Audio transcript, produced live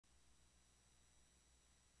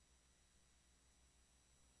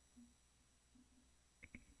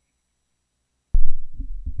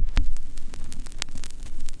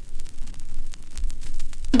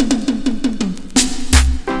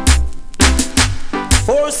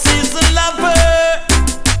Four-season lover,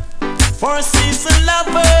 four-season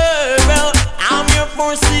lover. Well, I'm your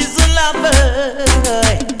four-season lover.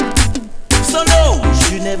 So no, you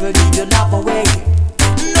should never give your love away.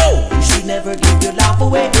 No, you should never give your love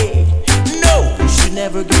away. No, you should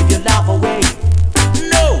never give your love away.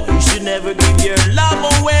 No, you should never give your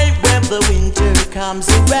love away when the winter comes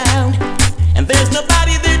around and there's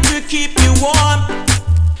nobody there to keep you warm.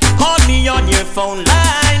 Call me on your phone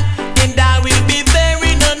line and I will be there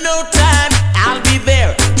in no time. I'll be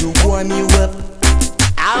there to warm you up.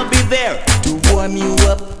 I'll be there to warm you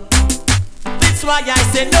up. That's why I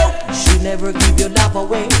say no, you should never give your love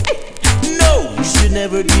away. No, you should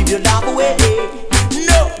never give your love away.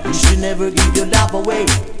 No, you should never give your love away.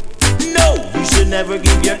 No, you should never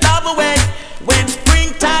give your love away. When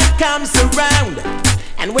springtime comes around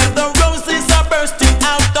and when the roses are bursting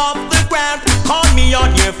out of the ground, call me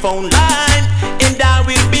on your phone line and I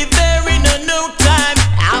will be there in no time.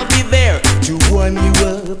 I'll be there to warm you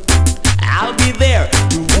up. I'll be there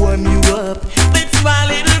to warm you up. That's my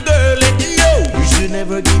little girl, and no, you should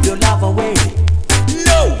never give your love away.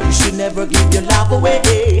 No, you should never give your love away.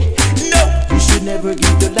 No, you should never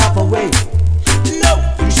give your love away. No,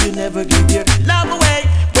 you should never give your love away.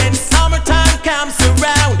 When summertime comes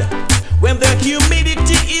around, when the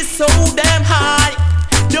humidity is so damn high,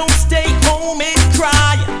 don't stay home and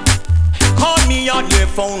cry. Call me on your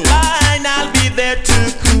phone line, I'll be there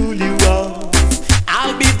to cool you off.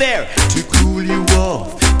 I'll be there to cool you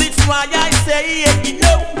off. That's why I say it,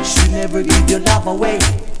 no, you should never give your love away.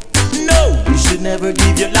 No, you should never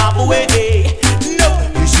give your love away. No,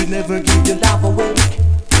 you should never give your love away.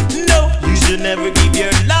 No, you should never give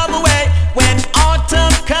your love away. When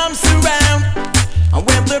autumn comes around and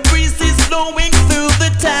when the breeze is blowing through the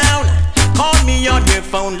town, call me on your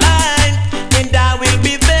phone line and I will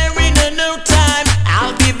be there in no time.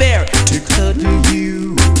 I'll be there to cuddle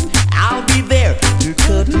you. I'll be there to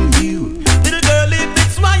cuddle you. Little girlie,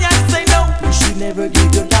 that's why I say no, you should never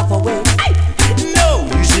give your love away. No,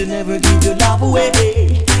 you should never give your love away.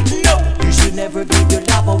 No, you should never give your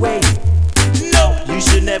love away. No, you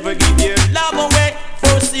should never give your love away.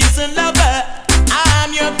 Four-season lover,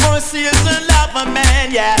 I'm your four-season lover,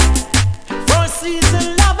 man, yeah.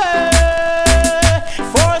 Four-season lover,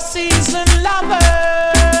 four-season lover.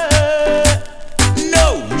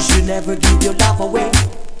 No, you should never give your love away.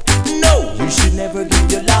 No, you should never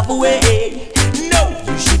give your love away. No,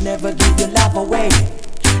 you should never give your love away.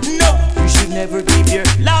 No, you should never give your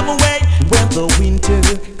love away. When the winter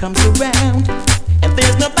comes around and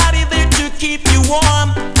there's nobody there to keep you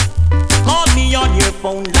warm, call me on your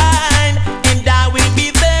phone line and I will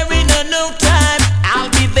be there in no time. I'll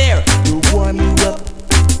be there to warm you up.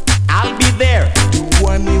 I'll be there to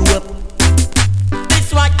warm you up.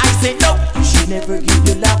 That's why I say no, you should never give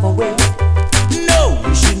your love away. No,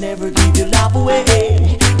 you should never give your love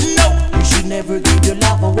away.